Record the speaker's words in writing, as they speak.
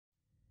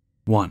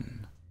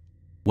1.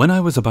 When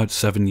I was about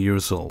 7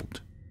 years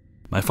old,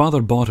 my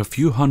father bought a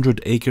few hundred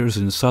acres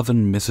in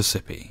southern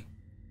Mississippi,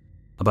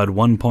 about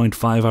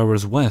 1.5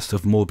 hours west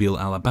of Mobile,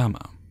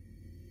 Alabama.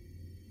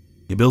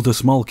 He built a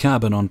small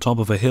cabin on top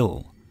of a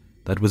hill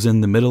that was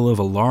in the middle of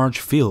a large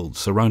field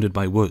surrounded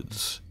by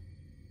woods.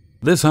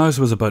 This house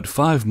was about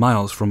 5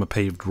 miles from a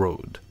paved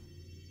road.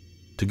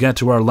 To get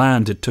to our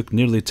land, it took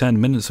nearly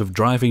 10 minutes of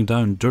driving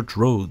down dirt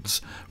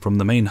roads from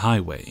the main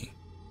highway,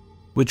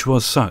 which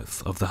was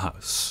south of the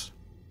house.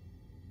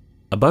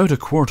 About a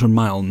quarter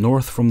mile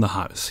north from the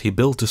house, he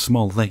built a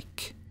small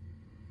lake,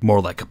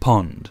 more like a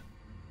pond.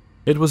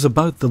 It was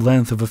about the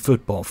length of a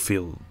football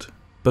field,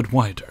 but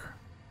wider.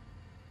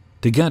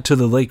 To get to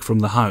the lake from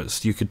the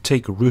house, you could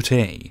take Route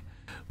A,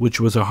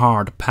 which was a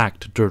hard,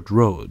 packed dirt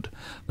road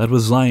that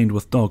was lined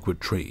with dogwood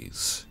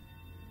trees.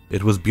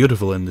 It was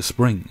beautiful in the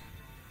spring.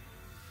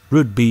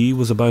 Route B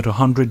was about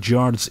 100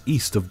 yards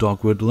east of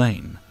Dogwood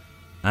Lane,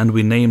 and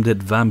we named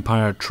it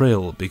Vampire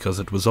Trail because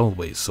it was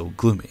always so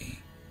gloomy.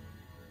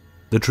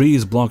 The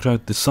trees blocked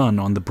out the sun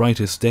on the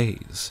brightest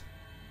days,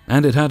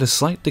 and it had a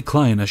slight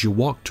decline as you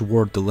walked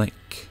toward the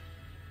lake.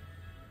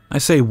 I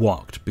say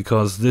walked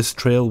because this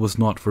trail was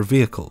not for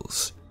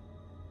vehicles.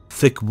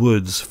 Thick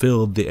woods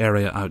filled the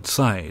area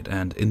outside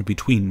and in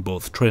between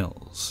both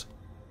trails.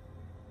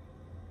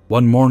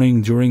 One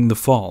morning during the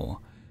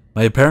fall,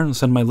 my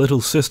parents and my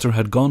little sister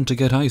had gone to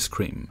get ice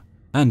cream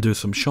and do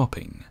some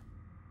shopping.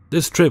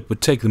 This trip would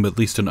take them at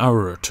least an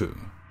hour or two.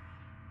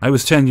 I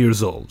was 10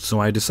 years old, so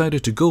I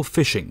decided to go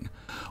fishing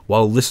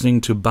while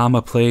listening to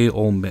Bama play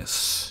Ole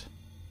Miss.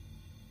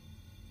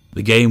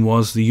 The game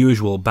was the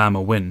usual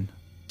Bama win,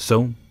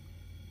 so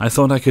I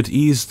thought I could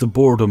ease the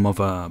boredom of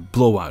a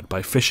blowout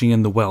by fishing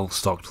in the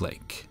well-stocked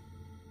lake.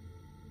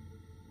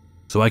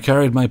 So I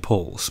carried my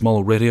pole,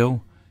 small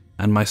radio,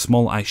 and my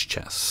small ice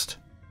chest.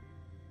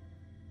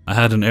 I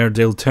had an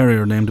Airedale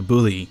Terrier named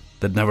Bully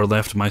that never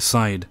left my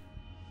side,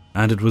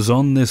 and it was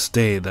on this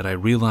day that I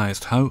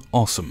realized how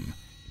awesome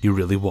he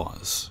really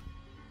was.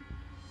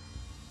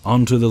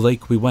 Onto the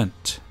lake we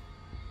went.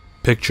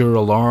 Picture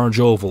a large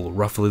oval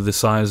roughly the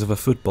size of a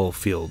football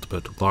field,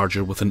 but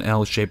larger with an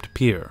L-shaped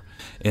pier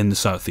in the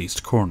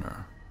southeast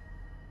corner.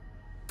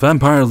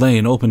 Vampire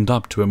Lane opened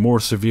up to a more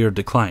severe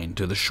decline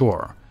to the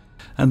shore,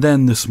 and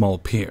then the small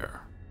pier.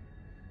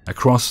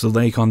 Across the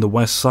lake on the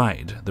west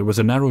side, there was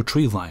a narrow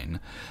tree line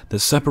that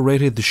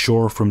separated the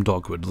shore from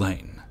Dogwood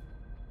Lane.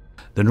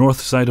 The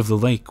north side of the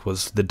lake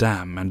was the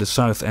dam, and the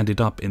south ended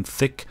up in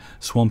thick,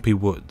 swampy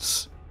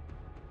woods.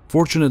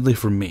 Fortunately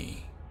for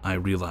me, I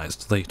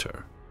realized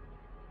later.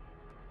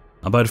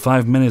 About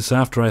 5 minutes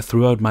after I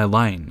threw out my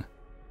line,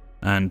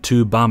 and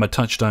 2 Bama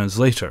touchdowns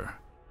later,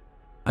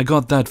 I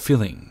got that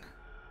feeling.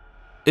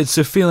 It's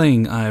a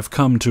feeling I've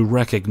come to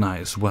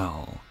recognize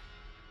well,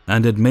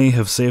 and it may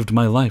have saved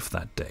my life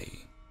that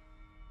day.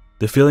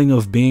 The feeling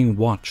of being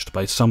watched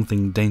by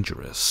something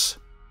dangerous.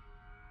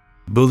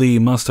 Bully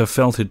must have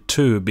felt it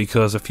too,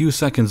 because a few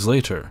seconds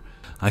later,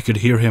 I could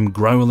hear him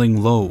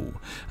growling low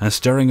and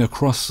staring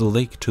across the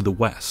lake to the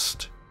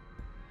west,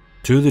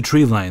 to the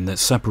tree line that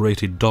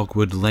separated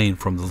Dogwood Lane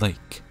from the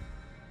lake.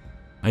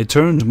 I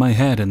turned my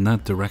head in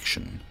that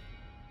direction,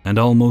 and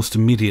almost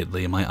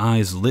immediately my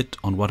eyes lit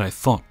on what I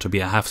thought to be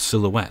a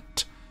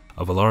half-silhouette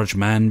of a large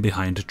man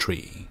behind a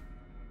tree.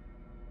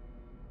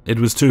 It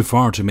was too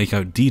far to make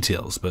out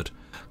details, but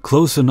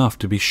close enough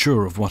to be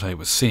sure of what I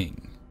was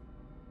seeing.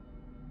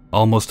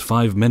 Almost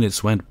 5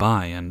 minutes went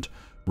by, and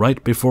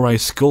right before I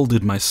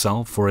scolded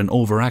myself for an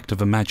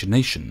overactive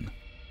imagination,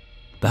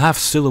 the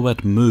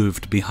half-silhouette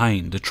moved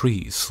behind a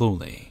tree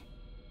slowly.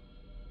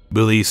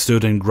 Billy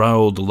stood and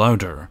growled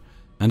louder,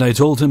 and I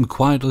told him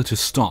quietly to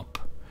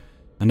stop,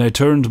 and I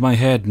turned my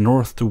head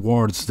north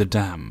towards the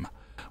dam,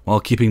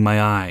 while keeping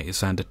my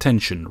eyes and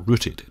attention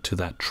rooted to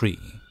that tree.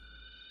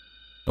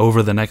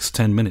 Over the next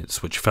 10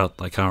 minutes, which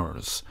felt like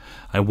hours,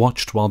 I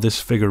watched while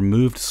this figure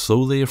moved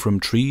slowly from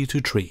tree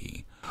to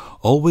tree,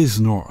 always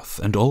north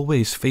and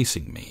always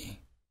facing me.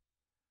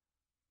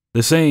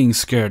 The saying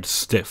 "scared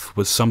stiff"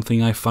 was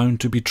something I found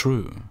to be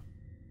true.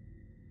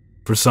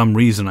 For some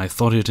reason I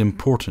thought it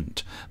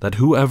important that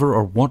whoever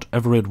or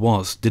whatever it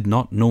was did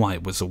not know I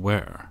was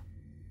aware.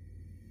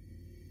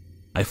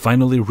 I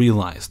finally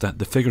realized that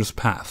the figure's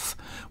path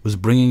was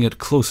bringing it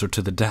closer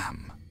to the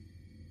dam,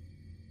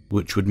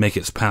 which would make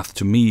its path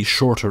to me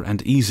shorter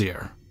and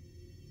easier.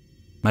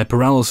 My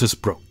paralysis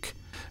broke,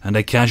 and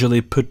I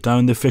casually put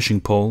down the fishing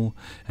pole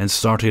and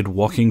started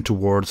walking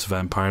towards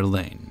Vampire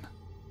Lane.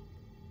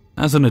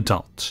 As an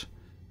adult,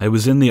 I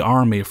was in the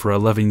army for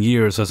 11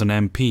 years as an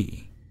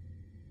MP,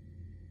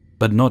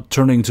 but not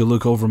turning to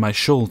look over my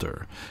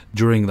shoulder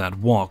during that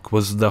walk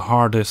was the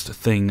hardest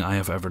thing I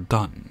have ever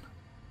done.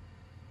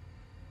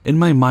 In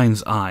my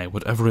mind's eye,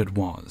 whatever it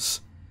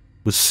was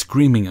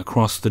screaming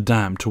across the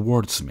dam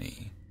towards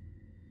me.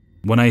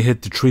 When I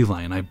hit the tree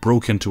line, I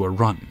broke into a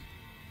run.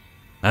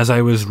 As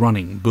I was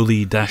running,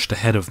 Bully dashed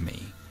ahead of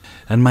me,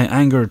 and my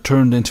anger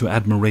turned into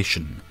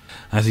admiration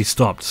as he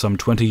stopped some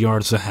 20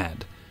 yards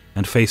ahead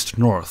and faced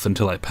north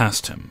until I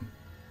passed him.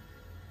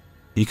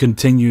 He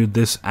continued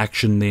this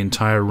action the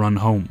entire run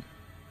home.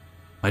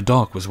 My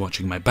dog was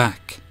watching my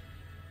back.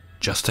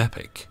 Just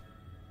epic.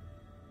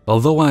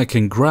 Although I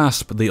can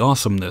grasp the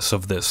awesomeness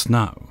of this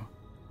now,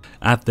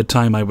 at the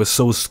time I was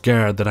so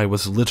scared that I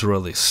was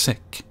literally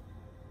sick.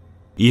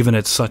 Even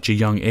at such a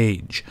young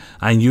age,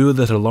 I knew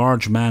that a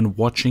large man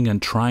watching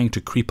and trying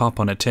to creep up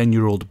on a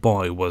 10-year-old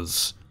boy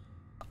was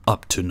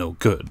up to no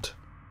good.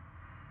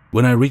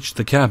 When I reached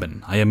the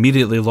cabin, I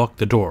immediately locked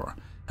the door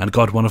and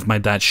got one of my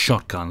dad's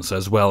shotguns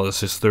as well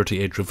as his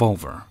 .38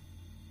 revolver.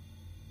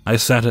 I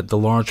sat at the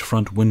large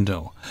front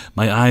window,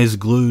 my eyes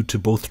glued to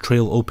both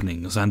trail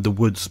openings and the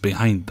woods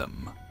behind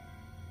them.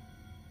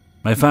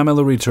 My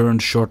family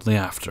returned shortly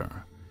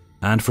after,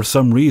 and for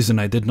some reason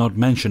I did not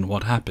mention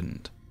what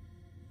happened.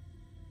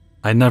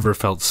 I never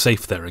felt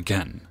safe there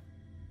again.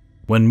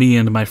 When me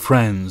and my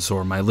friends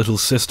or my little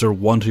sister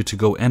wanted to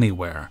go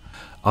anywhere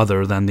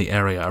other than the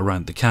area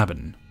around the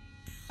cabin,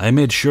 I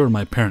made sure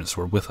my parents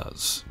were with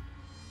us.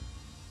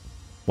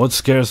 What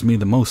scares me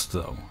the most,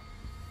 though,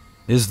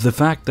 is the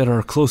fact that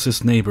our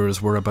closest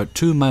neighbors were about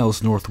 2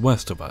 miles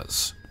northwest of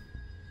us,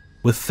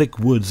 with thick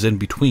woods in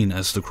between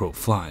as the crow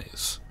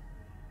flies.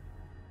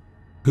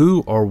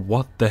 Who or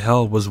what the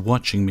hell was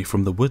watching me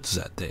from the woods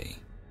that day?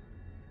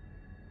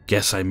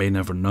 Guess I may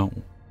never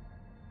know.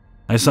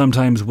 I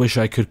sometimes wish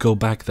I could go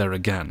back there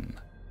again,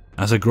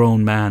 as a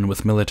grown man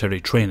with military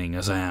training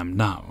as I am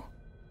now.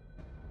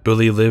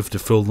 Billy lived a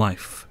full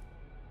life,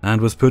 and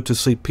was put to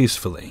sleep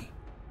peacefully,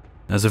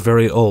 as a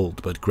very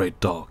old but great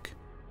dog.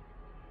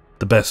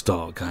 The best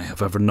dog I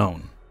have ever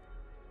known.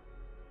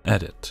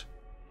 Edit.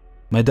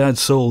 My dad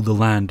sold the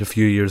land a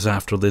few years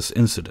after this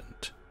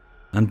incident,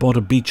 and bought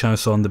a beach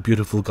house on the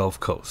beautiful Gulf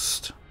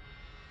Coast.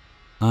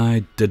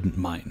 I didn't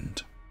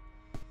mind.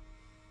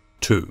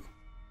 2.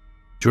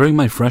 During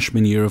my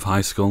freshman year of high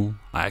school,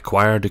 I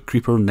acquired a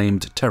creeper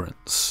named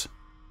Terrence.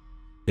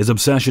 His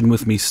obsession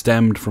with me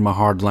stemmed from a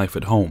hard life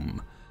at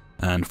home,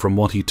 and from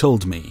what he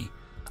told me,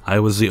 I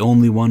was the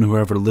only one who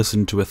ever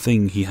listened to a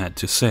thing he had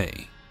to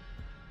say.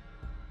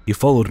 He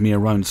followed me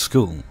around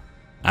school,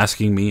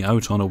 asking me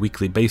out on a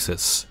weekly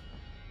basis,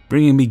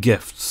 bringing me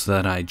gifts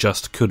that I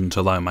just couldn't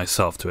allow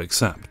myself to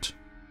accept.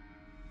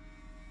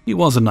 He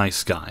was a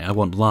nice guy, I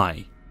won't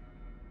lie.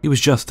 He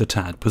was just a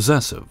tad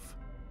possessive.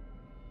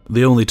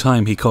 The only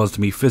time he caused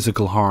me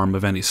physical harm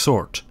of any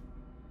sort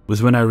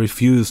was when I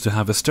refused to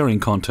have a staring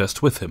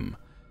contest with him,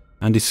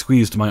 and he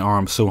squeezed my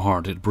arm so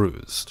hard it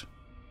bruised.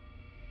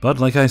 But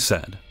like I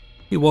said,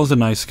 he was a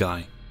nice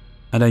guy,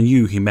 and I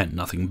knew he meant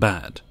nothing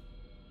bad.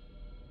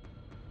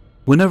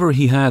 Whenever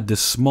he had the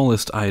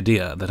smallest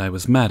idea that I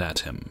was mad at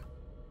him,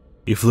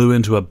 he flew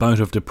into a bout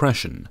of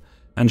depression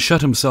and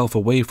shut himself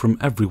away from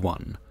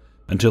everyone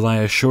until I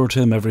assured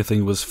him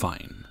everything was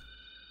fine.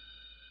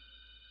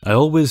 I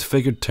always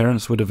figured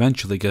Terrence would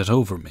eventually get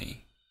over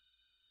me.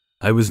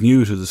 I was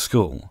new to the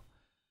school,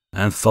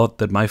 and thought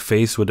that my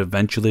face would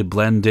eventually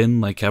blend in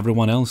like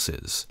everyone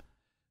else's,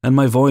 and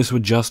my voice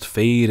would just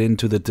fade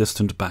into the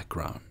distant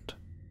background.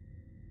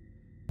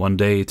 One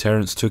day,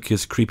 Terrence took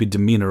his creepy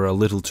demeanor a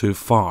little too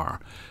far,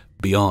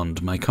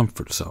 beyond my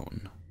comfort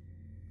zone.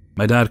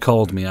 My dad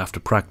called me after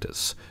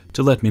practice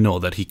to let me know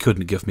that he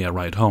couldn't give me a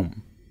ride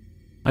home.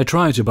 I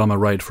tried to bum a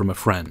ride from a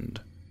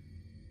friend,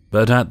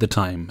 but at the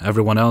time,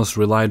 everyone else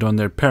relied on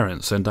their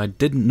parents and I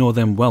didn't know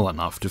them well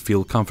enough to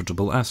feel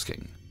comfortable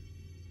asking.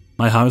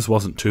 My house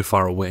wasn't too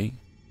far away,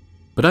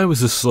 but I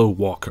was a slow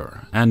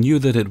walker and knew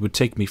that it would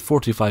take me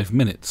 45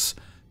 minutes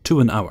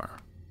to an hour.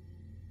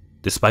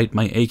 Despite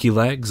my achy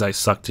legs, I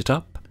sucked it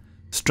up,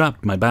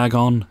 strapped my bag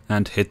on,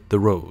 and hit the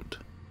road.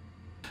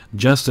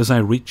 Just as I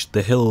reached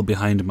the hill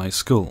behind my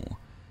school,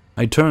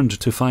 I turned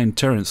to find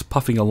Terrence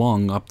puffing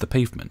along up the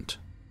pavement.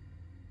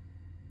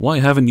 "Why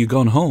haven't you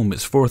gone home?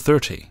 It's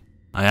 4:30,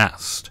 I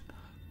asked,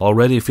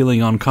 already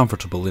feeling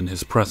uncomfortable in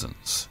his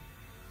presence.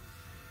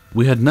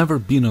 We had never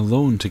been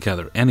alone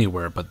together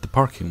anywhere but the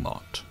parking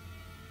lot.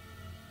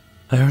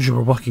 "I heard you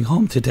were walking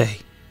home today,"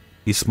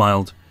 he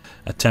smiled,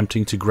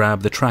 attempting to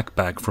grab the track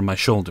bag from my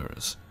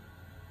shoulders.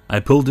 I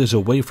pulled it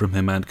away from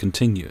him and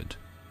continued.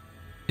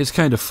 "It's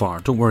kind of far,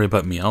 don't worry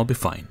about me, I'll be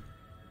fine."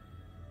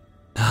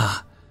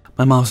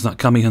 My mom's not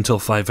coming until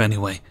 5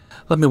 anyway.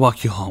 Let me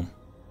walk you home."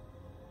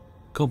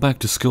 "Go back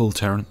to school,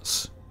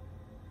 Terrence."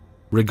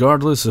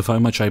 Regardless of how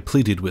much I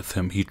pleaded with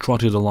him, he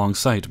trotted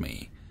alongside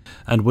me,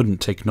 and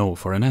wouldn't take no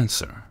for an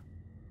answer.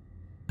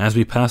 As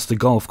we passed the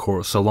golf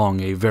course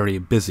along a very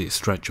busy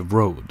stretch of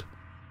road,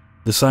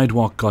 the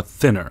sidewalk got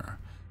thinner,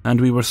 and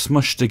we were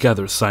smushed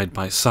together side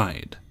by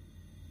side.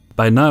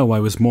 By now I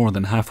was more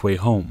than halfway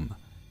home,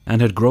 and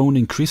had grown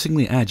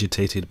increasingly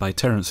agitated by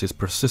Terrence's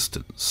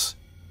persistence.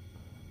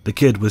 The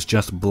kid was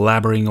just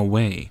blabbering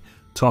away,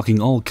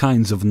 talking all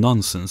kinds of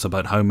nonsense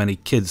about how many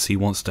kids he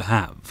wants to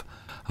have,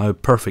 how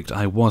perfect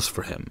I was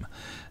for him,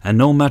 and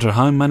no matter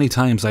how many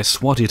times I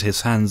swatted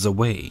his hands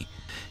away,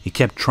 he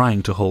kept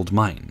trying to hold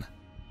mine.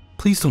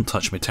 "Please don't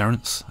touch me,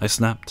 Terrence," I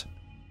snapped.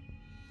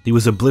 He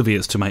was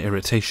oblivious to my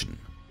irritation.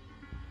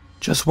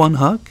 "Just one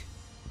hug?"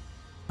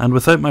 And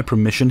without my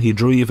permission, he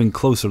drew even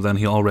closer than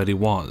he already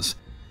was,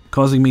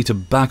 causing me to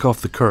back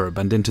off the curb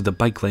and into the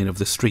bike lane of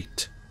the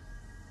street.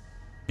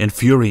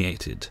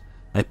 Infuriated,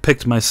 I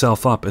picked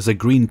myself up as a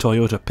green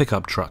Toyota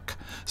pickup truck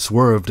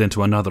swerved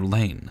into another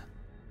lane.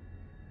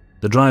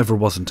 The driver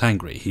wasn't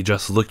angry, he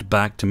just looked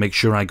back to make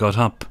sure I got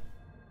up,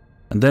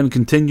 and then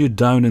continued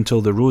down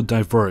until the road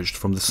diverged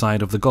from the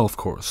side of the golf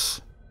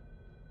course.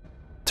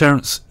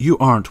 "Terence, you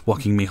aren't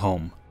walking me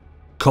home.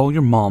 Call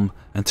your mom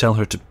and tell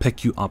her to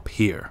pick you up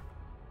here."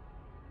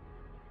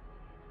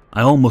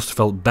 I almost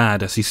felt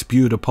bad as he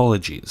spewed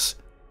apologies,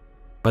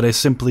 but I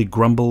simply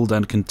grumbled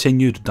and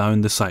continued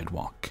down the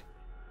sidewalk.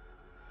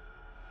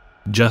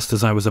 Just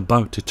as I was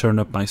about to turn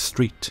up my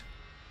street,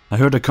 I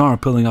heard a car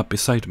pulling up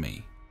beside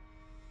me.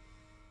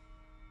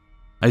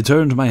 I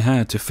turned my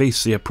head to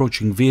face the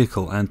approaching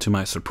vehicle, and to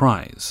my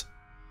surprise,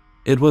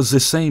 it was the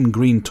same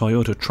green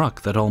Toyota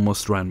truck that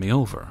almost ran me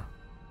over.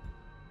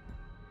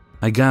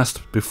 I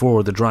gasped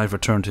before the driver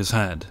turned his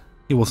head.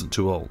 He wasn't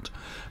too old,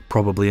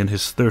 probably in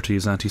his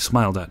 30s, and he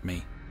smiled at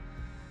me.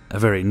 A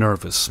very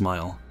nervous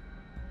smile.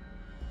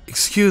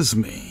 "Excuse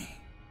me,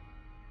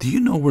 do you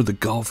know where the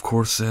golf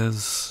course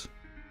is?"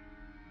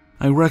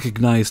 I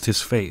recognized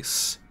his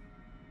face,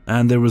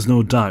 and there was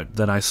no doubt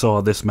that I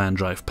saw this man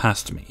drive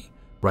past me,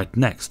 right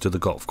next to the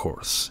golf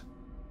course.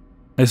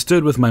 I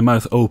stood with my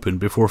mouth open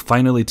before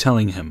finally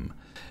telling him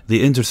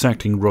the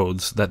intersecting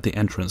roads that the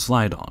entrance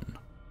lied on.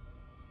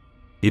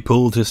 He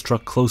pulled his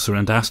truck closer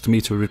and asked me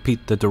to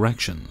repeat the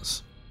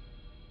directions.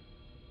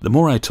 The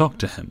more I talked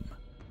to him,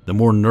 the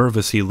more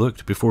nervous he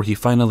looked before he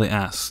finally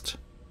asked,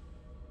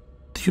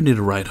 "Do you need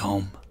a ride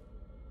home?"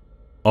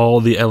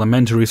 All the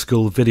elementary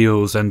school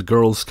videos and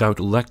Girl Scout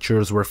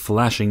lectures were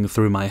flashing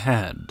through my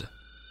head.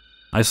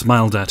 I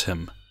smiled at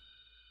him.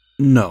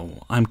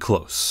 "No, I'm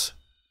close."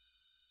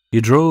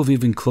 He drove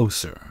even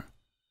closer,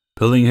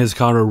 pulling his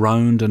car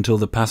around until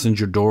the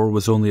passenger door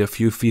was only a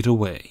few feet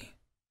away.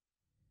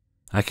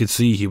 I could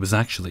see he was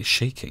actually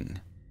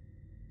shaking.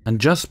 And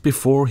just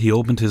before he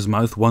opened his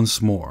mouth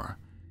once more,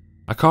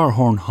 a car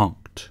horn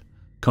honked,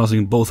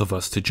 causing both of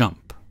us to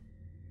jump.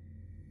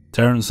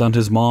 Terence and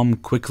his mom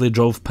quickly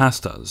drove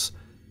past us,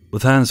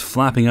 with hands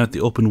flapping out the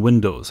open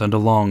windows and a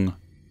long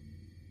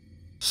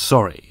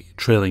 "sorry"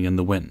 trailing in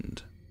the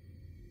wind.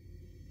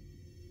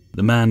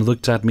 The man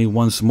looked at me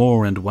once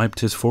more and wiped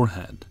his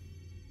forehead.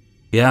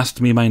 He asked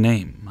me my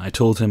name. I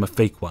told him a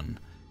fake one,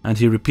 and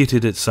he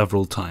repeated it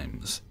several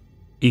times,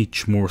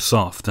 each more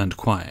soft and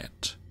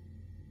quiet.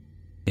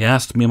 He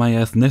asked me my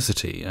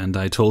ethnicity, and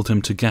I told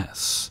him to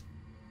guess.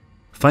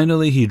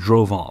 Finally, he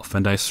drove off,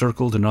 and I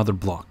circled another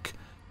block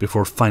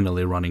before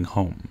finally running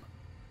home.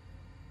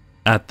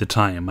 At the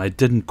time, I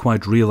didn't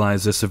quite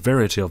realize the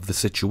severity of the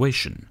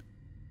situation.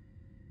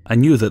 I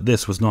knew that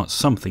this was not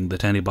something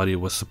that anybody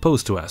was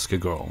supposed to ask a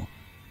girl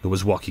who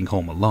was walking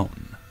home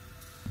alone.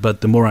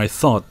 But the more I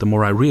thought, the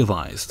more I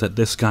realized that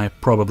this guy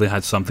probably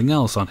had something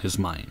else on his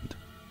mind.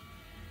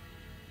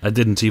 I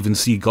didn't even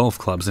see golf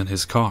clubs in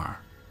his car.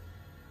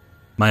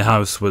 My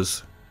house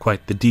was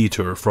quite the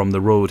detour from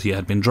the road he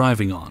had been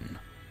driving on.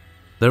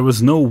 There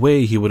was no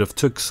way he would have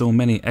took so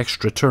many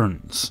extra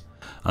turns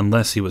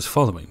unless he was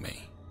following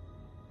me.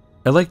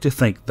 I like to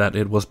think that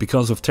it was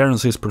because of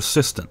Terence's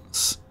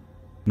persistence.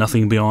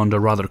 Nothing beyond a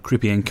rather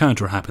creepy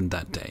encounter happened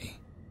that day.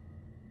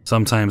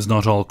 Sometimes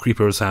not all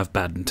creepers have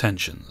bad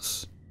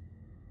intentions.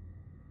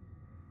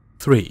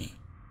 3.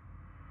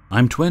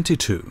 I'm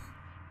 22.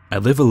 I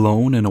live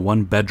alone in a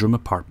one-bedroom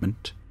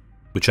apartment,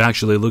 which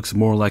actually looks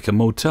more like a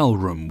motel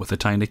room with a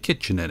tiny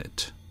kitchen in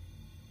it.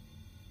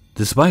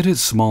 Despite its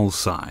small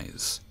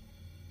size,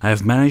 I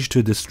have managed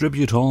to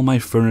distribute all my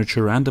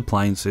furniture and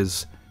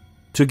appliances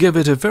to give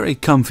it a very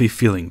comfy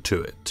feeling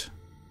to it.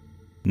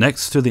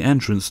 Next to the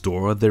entrance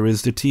door there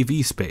is the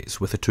TV space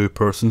with a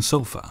two-person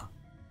sofa,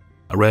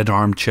 a red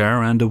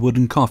armchair and a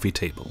wooden coffee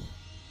table.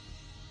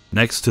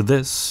 Next to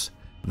this,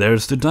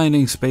 there's the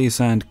dining space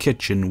and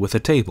kitchen with a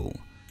table,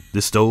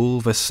 the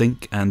stove, a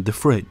sink and the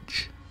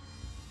fridge.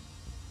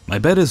 My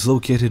bed is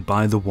located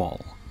by the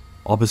wall,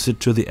 opposite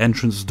to the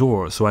entrance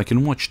door, so I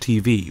can watch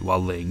TV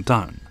while laying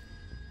down,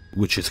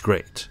 which is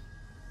great.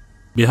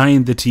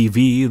 Behind the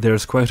TV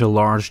there's quite a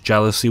large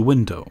jalousie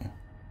window,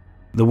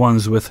 the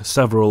ones with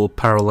several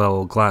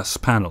parallel glass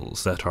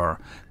panels that are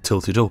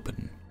tilted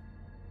open,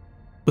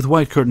 with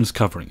white curtains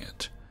covering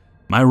it.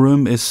 My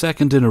room is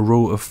second in a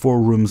row of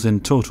 4 rooms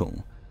in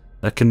total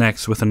that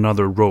connects with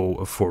another row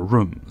of 4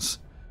 rooms,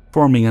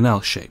 forming an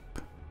L shape.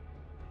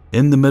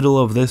 In the middle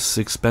of this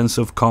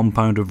expensive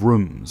compound of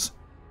rooms,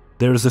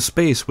 there is a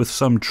space with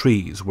some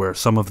trees where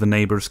some of the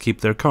neighbors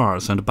keep their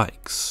cars and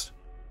bikes,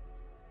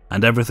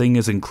 and everything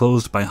is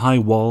enclosed by high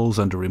walls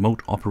and a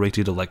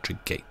remote-operated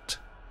electric gate.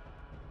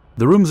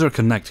 The rooms are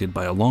connected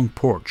by a long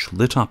porch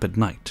lit up at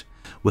night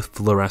with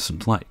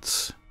fluorescent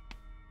lights.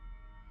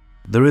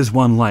 There is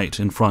one light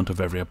in front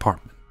of every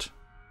apartment.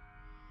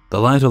 The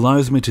light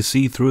allows me to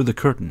see through the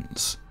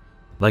curtains,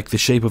 like the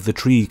shape of the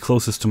tree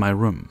closest to my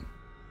room.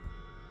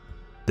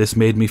 This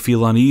made me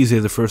feel uneasy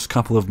the first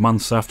couple of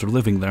months after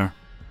living there.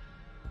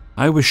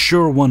 I was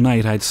sure one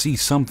night I'd see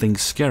something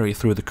scary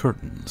through the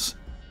curtains,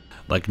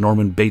 like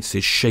Norman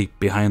Bates' shape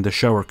behind the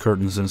shower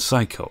curtains in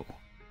Psycho.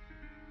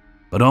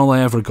 But all I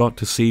ever got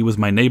to see was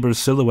my neighbors'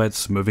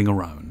 silhouettes moving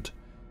around,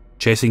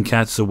 chasing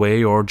cats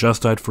away or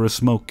just out for a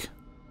smoke.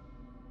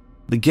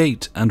 The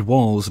gate and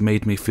walls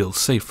made me feel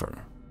safer,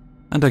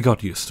 and I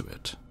got used to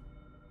it.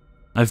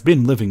 I've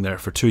been living there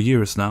for 2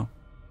 years now.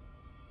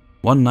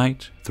 One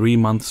night, 3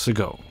 months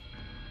ago,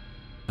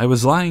 I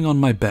was lying on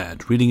my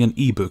bed reading an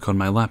e-book on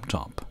my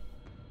laptop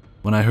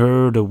when I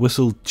heard a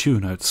whistled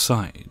tune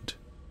outside.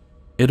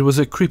 It was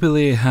a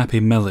creepily happy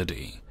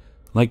melody,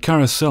 like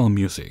carousel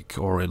music,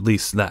 or at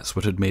least that's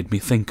what it made me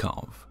think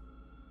of.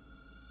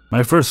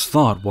 My first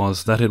thought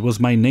was that it was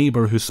my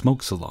neighbor who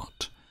smokes a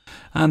lot,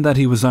 and that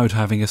he was out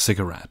having a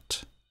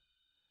cigarette.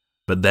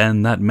 But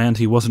then that meant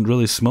he wasn't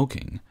really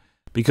smoking,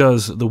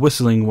 because the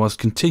whistling was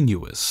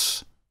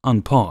continuous,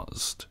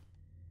 unpaused.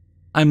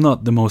 I'm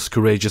not the most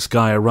courageous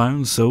guy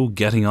around, so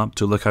getting up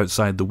to look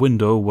outside the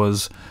window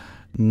was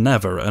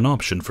never an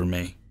option for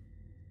me.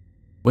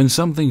 When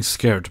something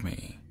scared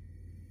me,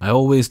 I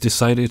always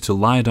decided to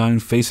lie down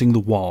facing the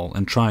wall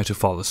and try to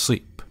fall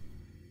asleep,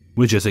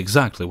 which is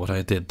exactly what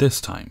I did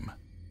this time.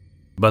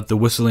 But the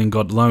whistling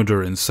got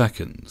louder in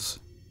seconds.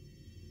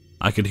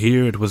 I could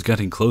hear it was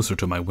getting closer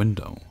to my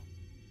window.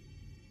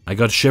 I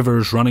got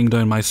shivers running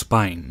down my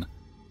spine,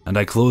 and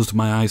I closed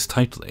my eyes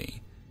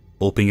tightly,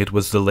 hoping it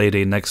was the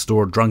lady next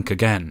door drunk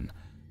again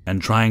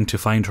and trying to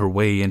find her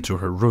way into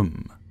her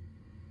room.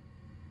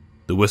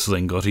 The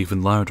whistling got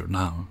even louder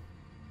now.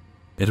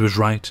 It was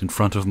right in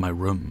front of my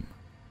room.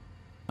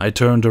 I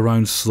turned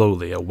around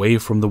slowly away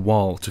from the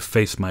wall to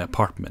face my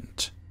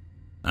apartment,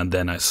 and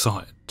then I saw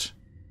it.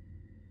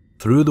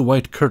 Through the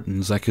white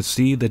curtains I could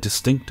see the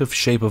distinctive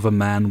shape of a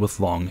man with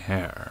long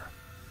hair,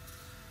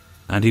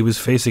 and he was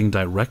facing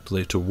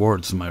directly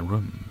towards my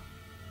room.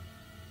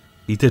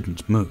 He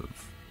didn't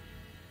move.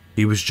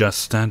 He was just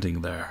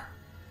standing there,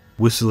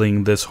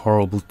 whistling this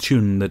horrible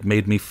tune that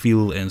made me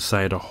feel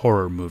inside a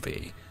horror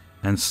movie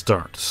and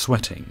start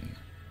sweating.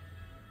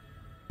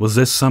 Was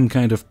this some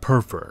kind of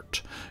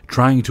pervert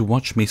trying to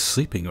watch me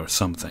sleeping or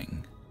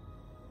something?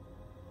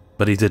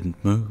 But he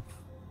didn't move.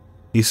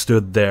 He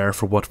stood there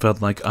for what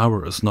felt like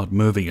hours, not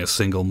moving a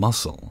single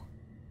muscle.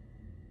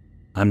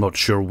 I'm not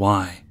sure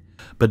why,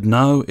 but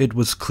now it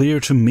was clear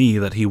to me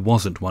that he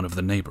wasn't one of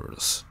the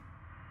neighbors.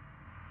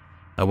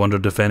 I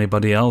wondered if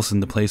anybody else in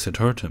the place had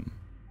heard him.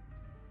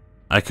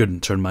 I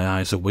couldn't turn my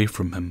eyes away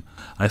from him.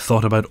 I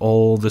thought about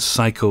all the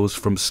psychos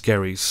from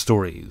scary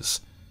stories,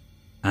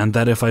 and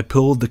that if I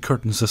pulled the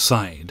curtains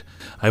aside,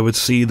 I would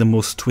see the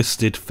most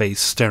twisted face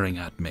staring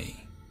at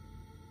me.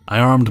 I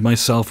armed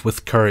myself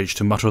with courage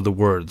to mutter the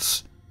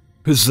words,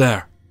 "Who's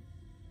there?"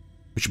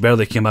 which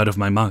barely came out of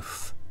my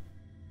mouth.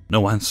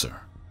 No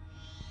answer.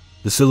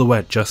 The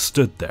silhouette just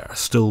stood there,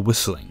 still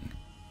whistling.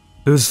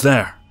 "Who's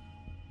there?"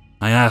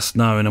 I asked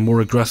now in a more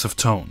aggressive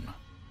tone.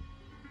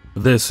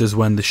 This is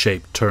when the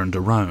shape turned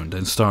around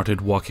and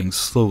started walking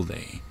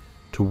slowly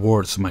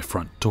towards my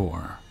front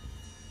door.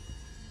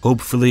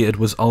 Hopefully it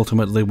was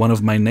ultimately one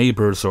of my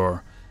neighbors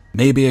or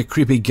maybe a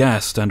creepy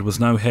guest and was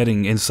now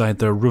heading inside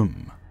their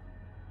room.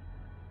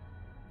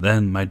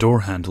 Then my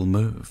door handle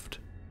moved.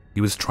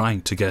 He was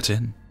trying to get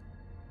in.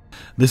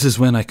 This is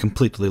when I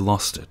completely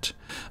lost it.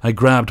 I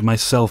grabbed my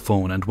cell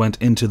phone and went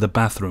into the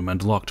bathroom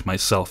and locked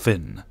myself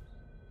in.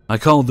 I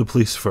called the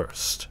police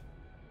first,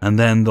 and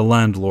then the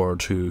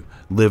landlord who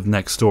lived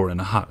next door in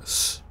a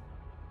house.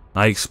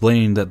 I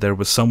explained that there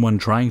was someone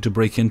trying to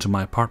break into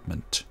my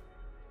apartment.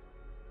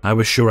 I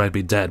was sure I'd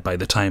be dead by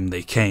the time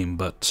they came,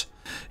 but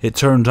it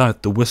turned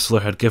out the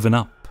whistler had given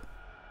up.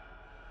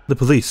 The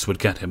police would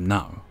get him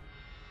now,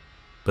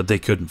 but they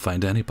couldn't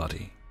find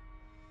anybody.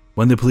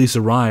 When the police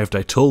arrived,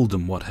 I told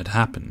them what had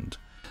happened,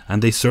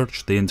 and they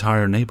searched the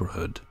entire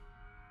neighborhood.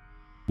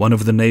 One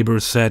of the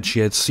neighbors said she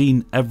had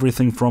seen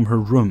everything from her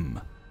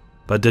room,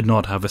 but did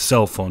not have a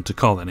cell phone to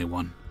call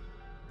anyone.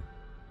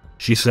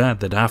 She said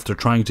that after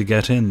trying to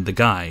get in, the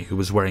guy, who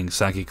was wearing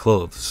saggy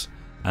clothes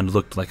and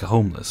looked like a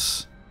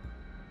homeless,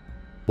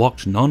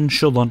 walked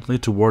nonchalantly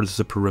towards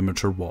the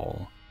perimeter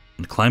wall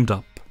and climbed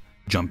up,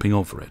 jumping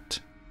over it.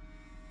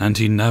 And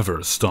he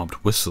never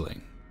stopped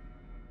whistling.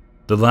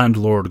 The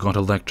landlord got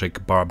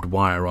electric barbed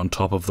wire on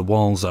top of the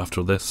walls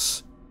after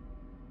this.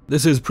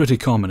 This is pretty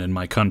common in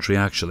my country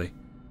actually,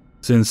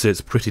 since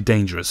it's pretty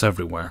dangerous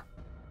everywhere,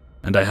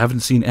 and I haven't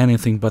seen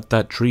anything but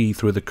that tree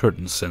through the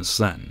curtains since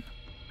then.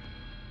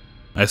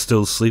 I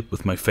still sleep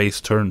with my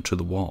face turned to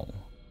the wall,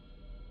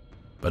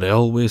 but I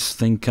always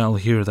think I'll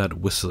hear that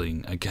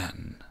whistling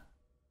again.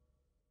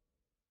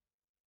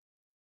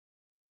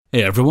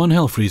 Hey everyone,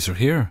 Hellfreezer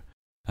here,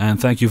 and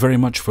thank you very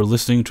much for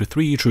listening to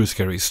 3 True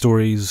Scary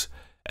Stories,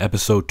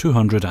 episode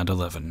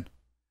 211.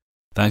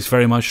 Thanks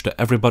very much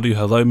to everybody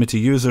who allowed me to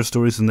use their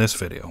stories in this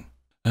video.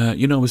 I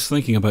was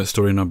thinking about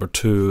story number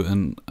 2,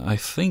 and I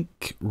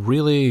think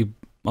really,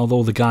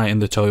 although the guy in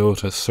the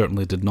Toyota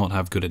certainly did not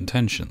have good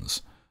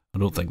intentions, I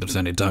don't think there's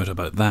any doubt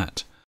about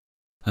that.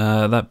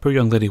 That poor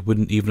young lady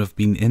wouldn't even have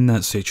been in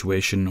that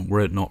situation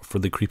were it not for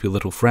the creepy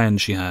little friend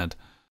she had.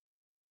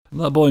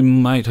 That boy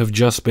might have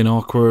just been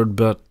awkward,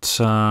 but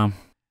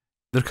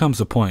there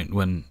comes a point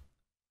when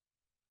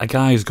a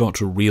guy's got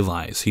to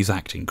realise he's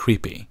acting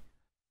creepy.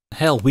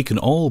 Hell, we can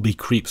all be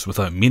creeps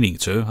without meaning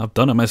to. I've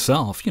done it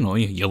myself. You know,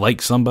 you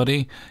like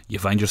somebody, you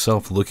find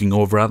yourself looking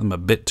over at them a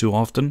bit too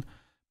often,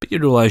 but you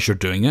realise you're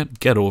doing it,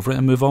 get over it,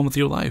 and move on with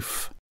your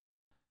life.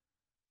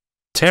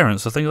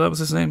 Terence, I think that was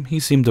his name, he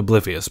seemed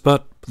oblivious,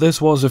 but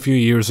this was a few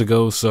years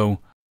ago, so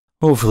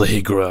hopefully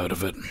he grew out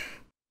of it.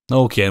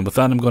 Okay, and with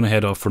that I'm going to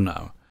head off for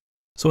now.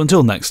 So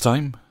until next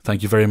time,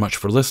 thank you very much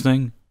for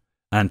listening,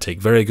 and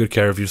take very good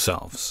care of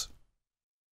yourselves.